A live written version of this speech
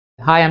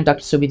Hi, I'm Dr.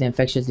 Subhi, the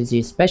Infectious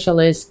Disease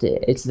Specialist.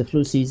 It's the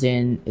flu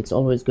season. It's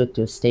always good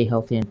to stay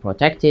healthy and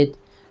protected.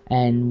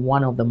 And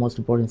one of the most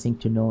important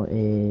things to know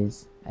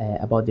is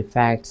about the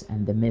facts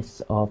and the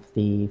myths of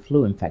the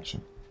flu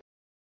infection.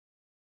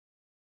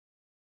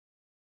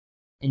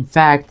 In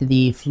fact,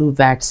 the flu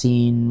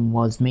vaccine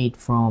was made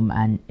from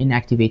an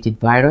inactivated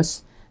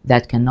virus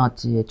that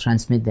cannot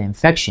transmit the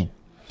infection.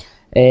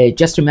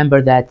 Just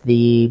remember that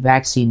the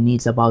vaccine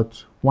needs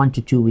about 1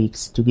 to 2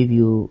 weeks to give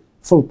you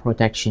full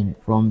protection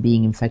from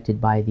being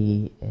infected by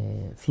the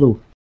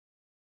flu.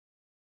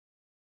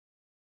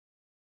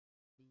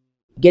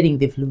 Getting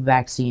the flu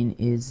vaccine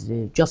is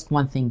just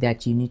one thing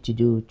that you need to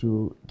do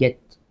to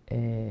get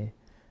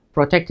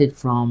protected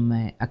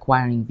from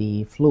acquiring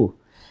the flu.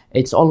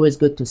 It's always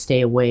good to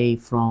stay away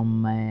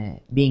from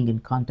being in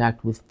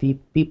contact with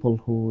people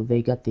who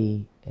they got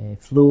the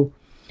flu.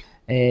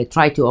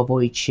 Try to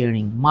avoid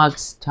sharing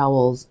mugs,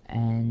 towels,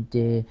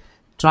 and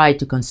try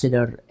to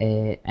consider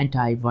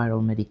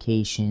antiviral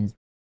medications.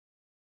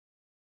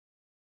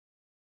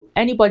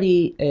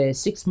 Anybody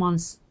 6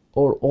 months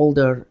or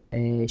older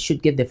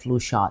should get the flu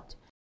shot.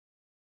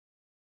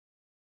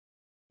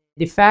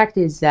 The fact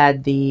is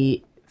that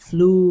the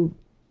flu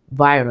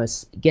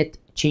virus get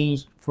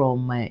changed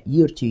from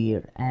year to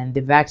year, and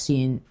the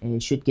vaccine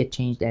should get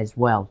changed as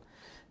well.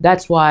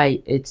 That's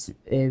why it's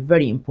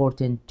very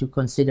important to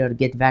consider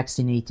get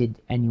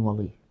vaccinated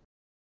annually.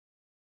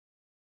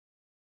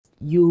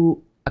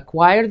 You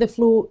acquire the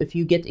flu if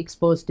you get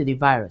exposed to the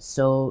virus.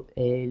 So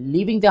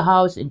leaving the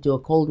house into a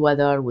cold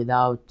weather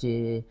without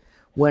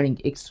wearing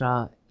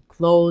extra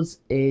clothes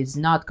is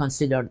not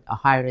considered a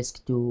high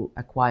risk to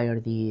acquire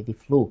the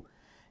flu.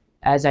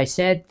 As I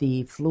said,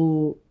 the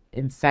flu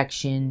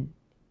infection,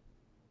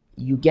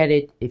 you get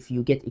it if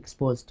you get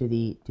exposed to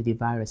the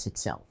virus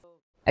itself.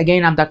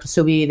 Again, I'm Dr.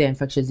 Subhi, the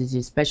Infectious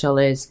Disease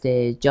Specialist.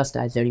 Just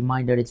as a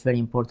reminder, it's very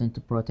important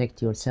to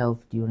protect yourself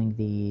during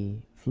the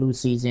flu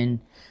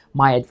season.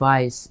 My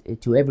advice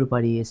to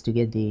everybody is to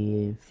get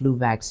the flu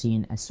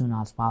vaccine as soon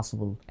as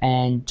possible.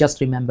 And just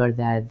remember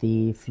that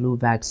the flu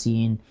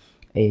vaccine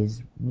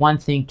is one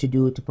thing to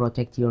do to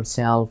protect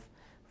yourself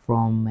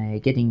from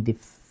getting the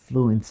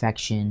flu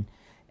infection.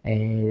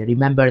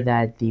 Remember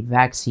that the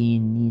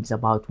vaccine needs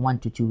about 1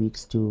 to 2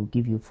 weeks to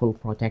give you full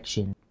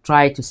protection.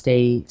 Try to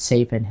stay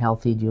safe and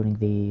healthy during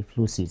the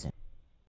flu season.